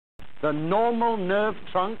The normal nerve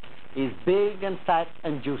trunk is big and fat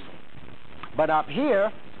and juicy. But up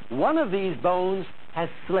here, one of these bones has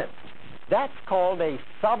slipped. That's called a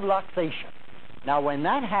subluxation. Now, when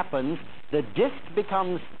that happens, the disc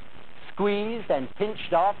becomes squeezed and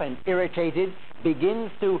pinched off and irritated, begins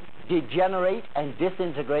to degenerate and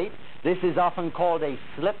disintegrate. This is often called a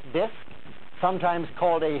slip disc, sometimes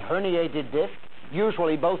called a herniated disc.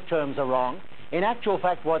 Usually both terms are wrong. In actual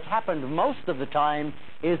fact, what's happened most of the time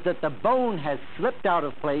is that the bone has slipped out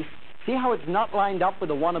of place. See how it's not lined up with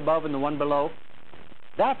the one above and the one below?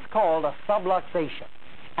 That's called a subluxation.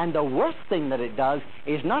 And the worst thing that it does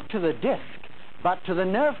is not to the disc, but to the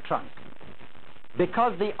nerve trunk.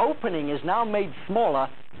 Because the opening is now made smaller,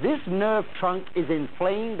 this nerve trunk is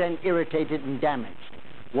inflamed and irritated and damaged.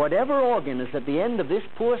 Whatever organ is at the end of this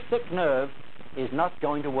poor sick nerve is not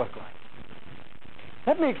going to work right.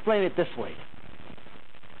 Let me explain it this way.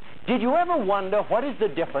 Did you ever wonder what is the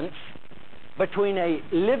difference between a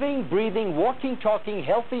living, breathing, walking, talking,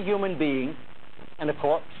 healthy human being and a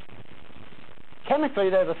corpse? Chemically,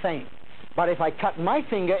 they're the same. But if I cut my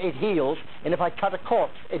finger, it heals, and if I cut a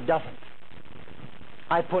corpse, it doesn't.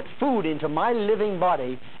 I put food into my living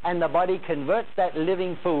body, and the body converts that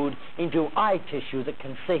living food into eye tissue that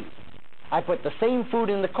can see. I put the same food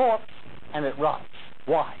in the corpse, and it rots.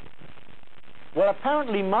 Why? Well,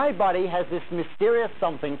 apparently my body has this mysterious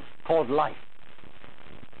something called life.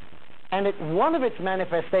 And one of its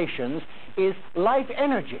manifestations is life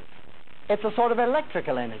energy. It's a sort of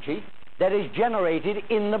electrical energy that is generated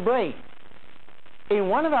in the brain. In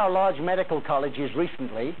one of our large medical colleges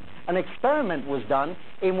recently, an experiment was done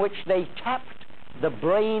in which they tapped the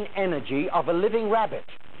brain energy of a living rabbit.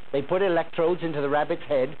 They put electrodes into the rabbit's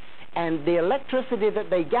head, and the electricity that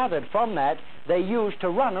they gathered from that, they used to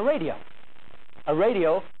run a radio. A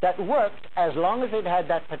radio that worked as long as it had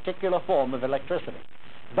that particular form of electricity.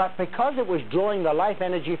 But because it was drawing the life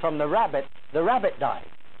energy from the rabbit died.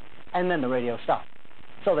 And then the radio stopped.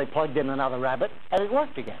 So they plugged in another rabbit, and it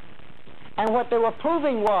worked again. And what they were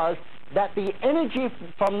proving was that the energy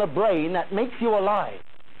from the brain that makes you alive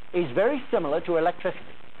is very similar to electricity.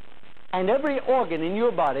 And every organ in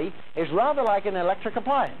your body is rather like an electric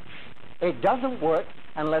appliance. It doesn't work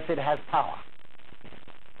unless it has power.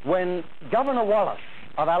 When Governor Wallace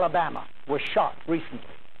of Alabama was shot recently,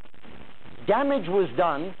 damage was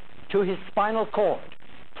done to his spinal cord,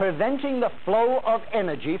 preventing the flow of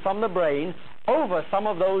energy from the brain over some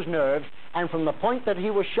of those nerves, and from the point that he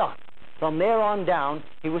was shot, from there on down,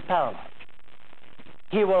 he was paralyzed.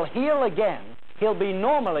 He will heal again, he'll be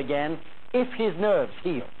normal again, if his nerves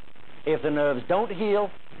heal. If the nerves don't heal,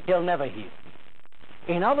 he'll never heal.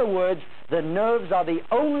 In other words, the nerves are the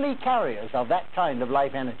only carriers of that kind of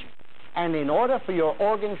life energy. And in order for your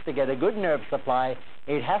organs to get a good nerve supply,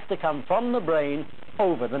 it has to come from the brain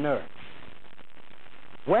over the nerves.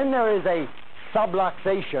 When there is a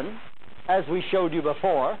subluxation, as we showed you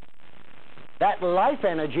before, that life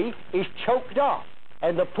energy is choked off,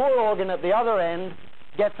 and the poor organ at the other end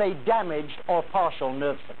gets a damaged or partial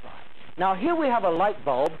nerve supply. Now here we have a light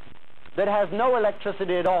bulb that has no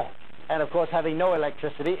electricity at all. And of course, having no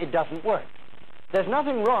electricity, it doesn't work. There's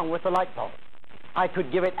nothing wrong with the light bulb. I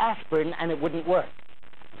could give it aspirin and it wouldn't work.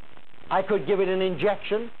 I could give it an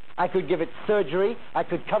injection, I could give it surgery, I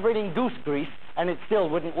could cover it in goose grease, and it still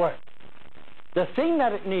wouldn't work. The thing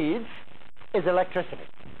that it needs is electricity.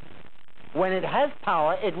 When it has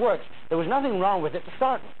power, it works. There was nothing wrong with it to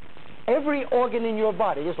start with. Every organ in your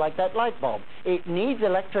body is like that light bulb. It needs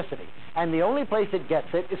electricity, and the only place it gets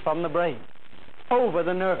it is from the brain, over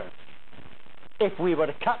the nerve. If we were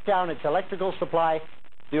to cut down its electrical supply,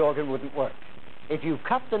 the organ wouldn't work. If you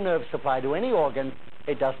cut the nerve supply to any organ,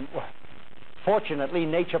 it doesn't work. Fortunately,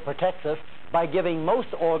 nature protects us by giving most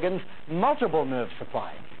organs multiple nerve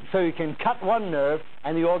supply. So you can cut one nerve,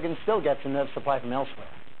 and the organ still gets a nerve supply from elsewhere.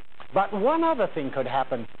 But one other thing could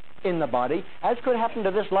happen in the body, as could happen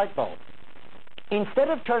to this light bulb. Instead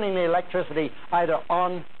of turning the electricity either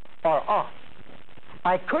on or off,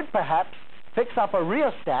 I could perhaps fix up a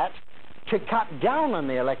rheostat to cut down on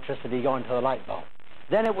the electricity going to the light bulb.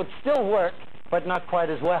 Then it would still work, but not quite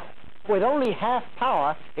as well. With only half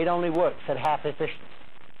power, it only works at half efficiency.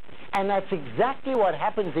 And that's exactly what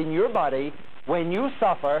happens in your body when you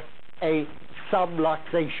suffer a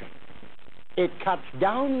subluxation. It cuts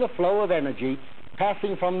down the flow of energy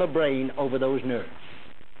passing from the brain over those nerves.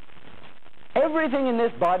 Everything in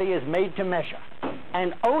this body is made to measure,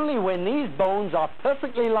 and only when these bones are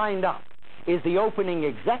perfectly lined up is the opening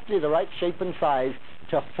exactly the right shape and size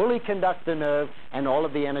to fully conduct the nerve and all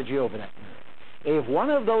of the energy over that nerve. If one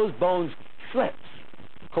of those bones slips,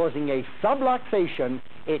 causing a subluxation,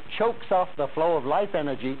 it chokes off the flow of life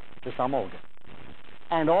energy to some organ.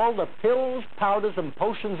 And all the pills, powders, and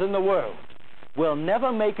potions in the world will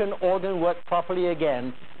never make an organ work properly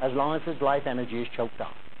again as long as its life energy is choked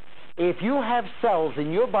off. If you have cells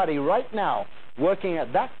in your body right now working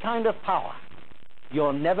at that kind of power,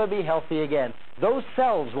 you'll never be healthy again. Those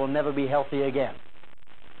cells will never be healthy again.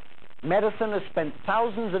 Medicine has spent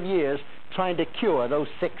thousands of years trying to cure those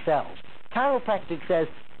sick cells. Chiropractic says,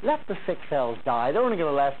 let the sick cells die. They're only going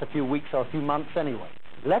to last a few weeks or a few months anyway.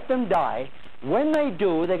 Let them die. When they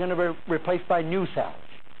do, they're going to be replaced by new cells.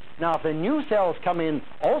 Now, if the new cells come in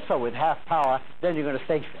also with half power, then you're going to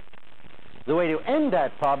stay sick. The way to end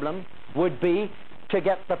that problem would be to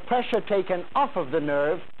get the pressure taken off of the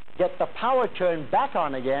nerve, get the power turned back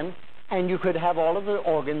on again, and you could have all of the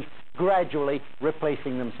organs gradually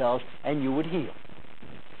replacing themselves, and you would heal.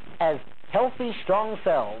 As healthy, strong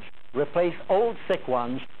cells replace old, sick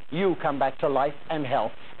ones, you come back to life and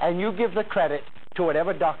health, and you give the credit to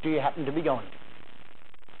whatever doctor you happen to be going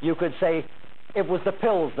to. You could say, it was the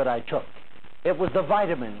pills that I took. It was the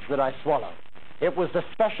vitamins that I swallowed. It was the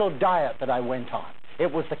special diet that I went on.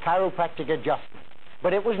 It was the chiropractic adjustment.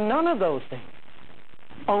 But it was none of those things.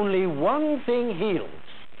 Only one thing heals,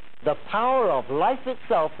 the power of life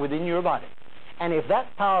itself within your body. And if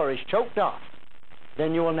that power is choked off,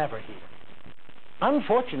 then you will never heal.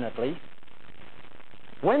 Unfortunately,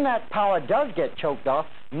 when that power does get choked off,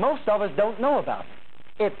 most of us don't know about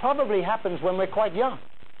it. It probably happens when we're quite young.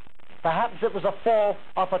 Perhaps it was a fall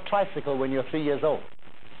off a tricycle when you're 3 years old.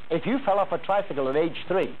 If you fell off a tricycle at age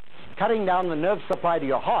 3, cutting down the nerve supply to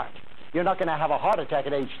your heart, you're not going to have a heart attack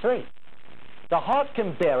at age 3. The heart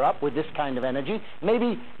can bear up with this kind of energy,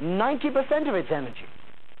 maybe 90% of its energy.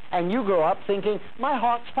 And you grow up thinking, my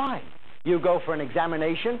heart's fine. You go for an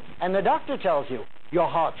examination, and the doctor tells you, your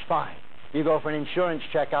heart's fine. You go for an insurance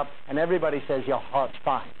checkup, and everybody says your heart's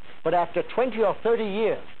fine. But after 20 or 30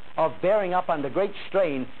 years of bearing up under great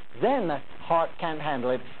strain, then the heart can't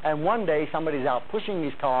handle it, and one day somebody's out pushing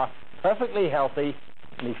his car, perfectly healthy,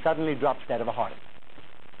 and he suddenly drops dead of a heart attack.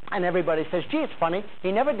 And everybody says, gee, it's funny,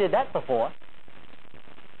 he never did that before.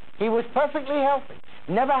 He was perfectly healthy,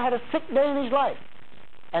 never had a sick day in his life,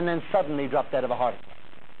 and then suddenly dropped dead of a heart attack.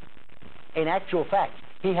 In actual fact,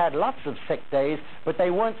 he had lots of sick days, but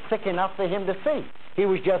they weren't sick enough for him to see. He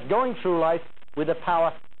was just going through life with the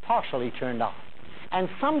power partially turned off. And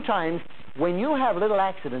sometimes, when you have little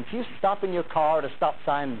accidents, you stop in your car at a stop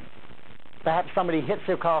sign, perhaps somebody hits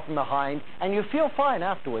your car from behind, and you feel fine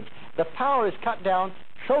afterwards. The power is cut down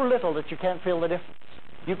so little that you can't feel the difference.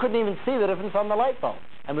 You couldn't even see the difference on the light bulb,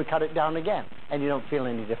 and we cut it down again, and you don't feel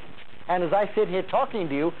any difference. And as I sit here talking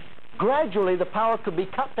to you, gradually the power could be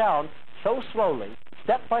cut down so slowly,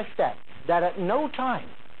 step by step, that at no time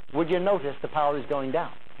would you notice the power is going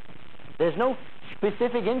down. There's no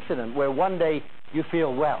specific incident where one day you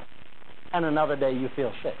feel well and another day you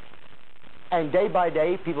feel sick. And day by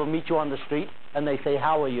day, people meet you on the street and they say,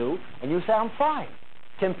 how are you? And you say, I'm fine.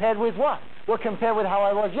 Compared with what? Well, compared with how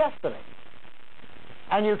I was yesterday.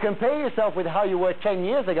 And you compare yourself with how you were 10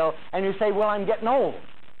 years ago and you say, well, I'm getting old.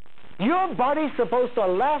 Your body's supposed to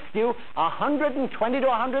last you 120 to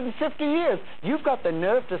 150 years. You've got the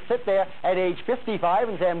nerve to sit there at age 55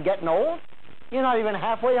 and say, I'm getting old? You're not even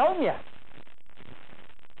halfway home yet.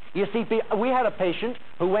 You see, we had a patient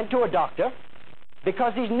who went to a doctor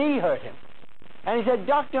because his knee hurt him. And he said,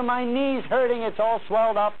 doctor, my knee's hurting, it's all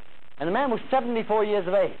swelled up. And the man was 74 years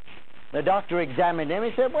of age. The doctor examined him. He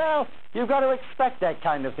said, well, you've got to expect that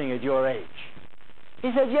kind of thing at your age.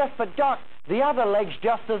 He said, yes, but doc, the other leg's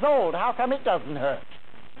just as old. How come it doesn't hurt?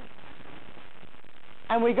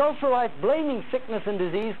 And we go through life blaming sickness and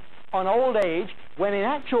disease on old age, when in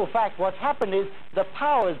actual fact what's happened is the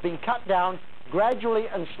power has been cut down gradually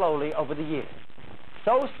and slowly over the years.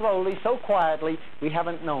 So slowly, so quietly, we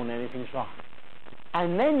haven't known anything's wrong.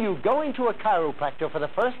 And then you go into a chiropractor for the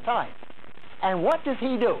first time, and what does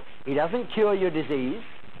he do? He doesn't cure your disease.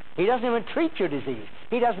 He doesn't even treat your disease.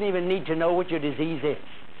 He doesn't even need to know what your disease is.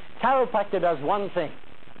 Chiropractor does one thing.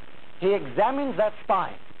 He examines that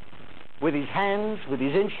spine with his hands, with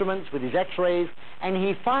his instruments, with his x-rays, and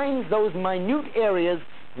he finds those minute areas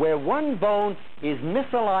where one bone is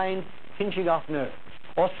misaligned, pinching off nerves,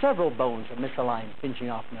 or several bones are misaligned,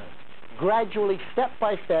 pinching off nerves. Gradually, step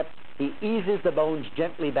by step, he eases the bones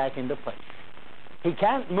gently back into place. He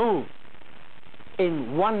can't move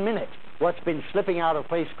in 1 minute what's been slipping out of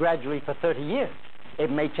place gradually for 30 years.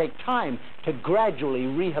 It may take time to gradually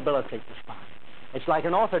rehabilitate the spine. It's like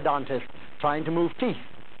an orthodontist trying to move teeth.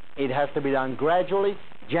 It has to be done gradually,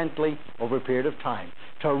 gently, over a period of time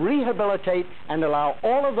to rehabilitate and allow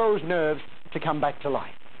all of those nerves to come back to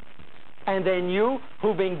life. And then you,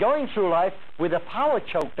 who've been going through life with the power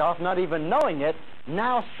choked off, not even knowing it,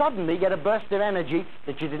 now suddenly get a burst of energy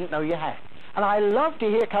that you didn't know you had. And I love to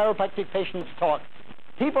hear chiropractic patients talk.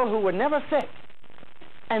 People who were never sick.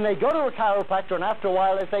 And they go to a chiropractor, and after a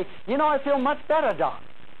while they say, you know, I feel much better, Doc.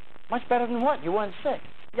 Much better than what? You weren't sick.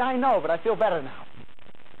 Yeah, I know, but I feel better now.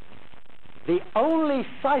 The only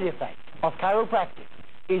side effect of chiropractic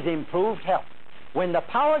is improved health. When the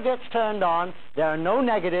power gets turned on, there are no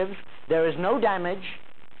negatives, there is no damage.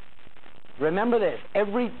 Remember this,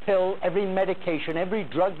 every pill, every medication, every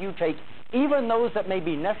drug you take, even those that may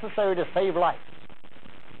be necessary to save life,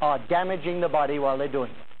 are damaging the body while they're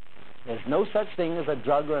doing it. There's no such thing as a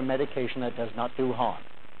drug or a medication that does not do harm.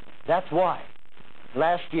 That's why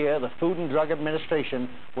last year the Food and Drug Administration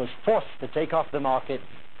was forced to take off the market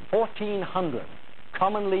 1,400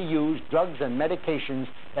 commonly used drugs and medications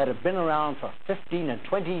that have been around for 15 and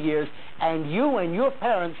 20 years, and you and your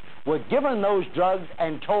parents were given those drugs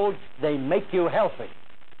and told they make you healthy.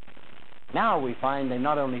 Now we find they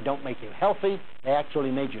not only don't make you healthy, they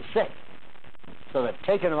actually made you sick. So they've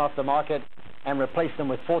taken them off the market and replaced them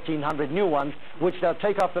with 1,400 new ones, which they'll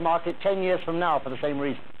take off the market 10 years from now for the same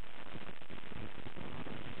reason.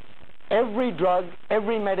 Every drug,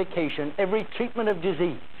 every medication, every treatment of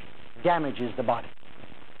disease damages the body.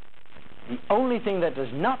 The only thing that does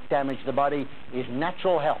not damage the body is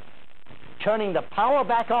natural health. Turning the power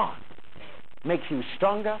back on makes you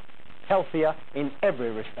stronger, healthier in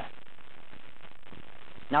every respect.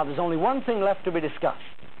 Now, there's only one thing left to be discussed.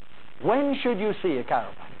 When should you see a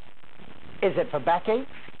chiropractor? Is it for backaches?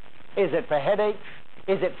 Is it for headaches?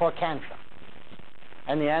 Is it for cancer?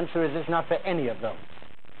 And the answer is it's not for any of those.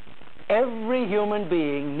 Every human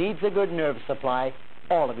being needs a good nerve supply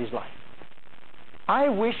all of his life. I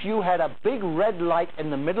wish you had a big red light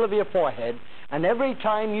in the middle of your forehead, and every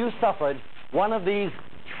time you suffered one of these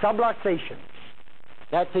subluxations,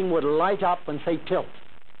 that thing would light up and say tilt.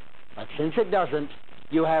 But since it doesn't,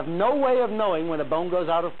 you have no way of knowing when a bone goes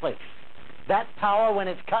out of place. That power, when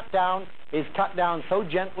it's cut down, is cut down so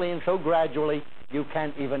gently and so gradually, you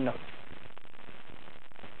can't even notice.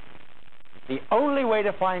 The only way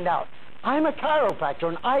to find out, I'm a chiropractor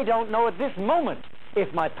and I don't know at this moment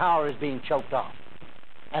if my power is being choked off.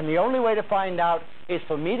 And the only way to find out is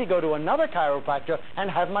for me to go to another chiropractor and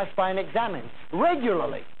have my spine examined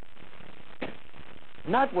regularly.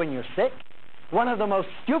 Not when you're sick. One of the most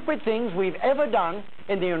stupid things we've ever done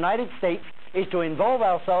in the United States is to involve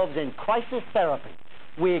ourselves in crisis therapy.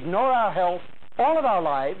 We ignore our health all of our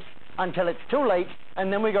lives until it's too late,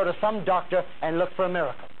 and then we go to some doctor and look for a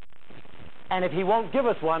miracle. And if he won't give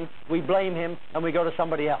us one, we blame him and we go to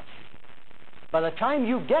somebody else. By the time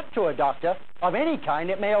you get to a doctor of any kind,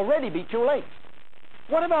 it may already be too late.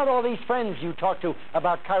 What about all these friends you talk to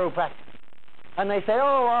about chiropractic? And they say,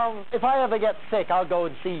 oh, if I ever get sick, I'll go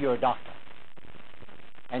and see your doctor.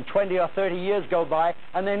 And 20 or 30 years go by,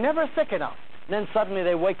 and they're never sick enough. And then suddenly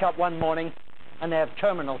they wake up one morning, and they have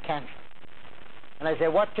terminal cancer. And I say,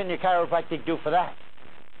 what can your chiropractic do for that?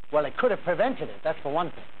 Well, it could have prevented it, that's for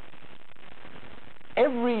one thing.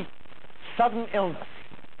 Every sudden illness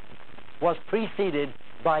was preceded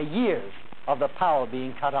by years of the power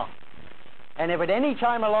being cut off. And if at any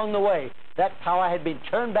time along the way that power had been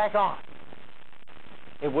turned back on,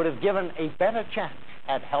 it would have given a better chance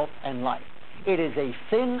at health and life. It is a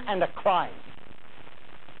sin and a crime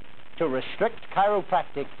to restrict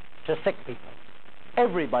chiropractic to sick people.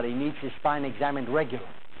 Everybody needs his spine examined regularly.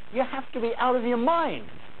 You have to be out of your mind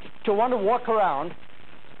to want to walk around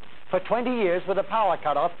for 20 years with the power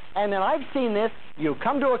cut off, and then I've seen this. You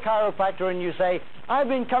come to a chiropractor and you say, I've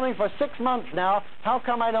been coming for 6 months now, how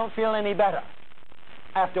come I don't feel any better?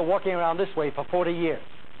 After walking around this way for 40 years.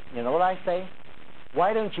 You know what I say?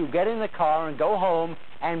 Why don't you get in the car and go home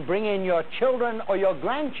and bring in your children or your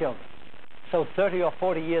grandchildren? So 30 or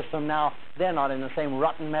 40 years from now, they're not in the same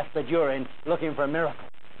rotten mess that you're in looking for a miracle.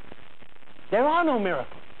 There are no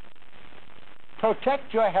miracles.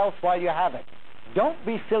 Protect your health while you have it. Don't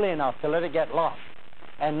be silly enough to let it get lost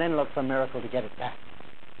and then look for a miracle to get it back.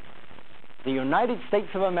 The United States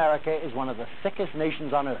of America is one of the sickest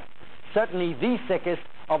nations on earth. Certainly the sickest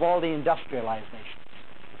of all the industrialized nations.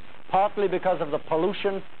 Partly because of the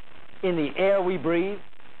pollution in the air we breathe,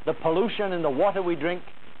 the pollution in the water we drink,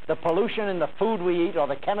 the pollution in the food we eat or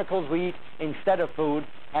the chemicals we eat instead of food,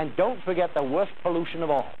 and don't forget the worst pollution of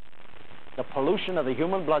all, the pollution of the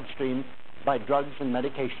human bloodstream by drugs and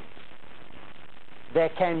medications. There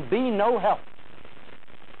can be no health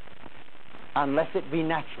unless it be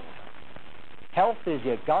natural. Health is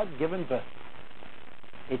your God-given birth.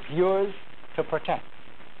 It's yours to protect,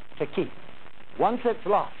 to keep. Once it's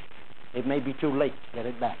lost, it may be too late to get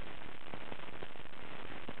it back.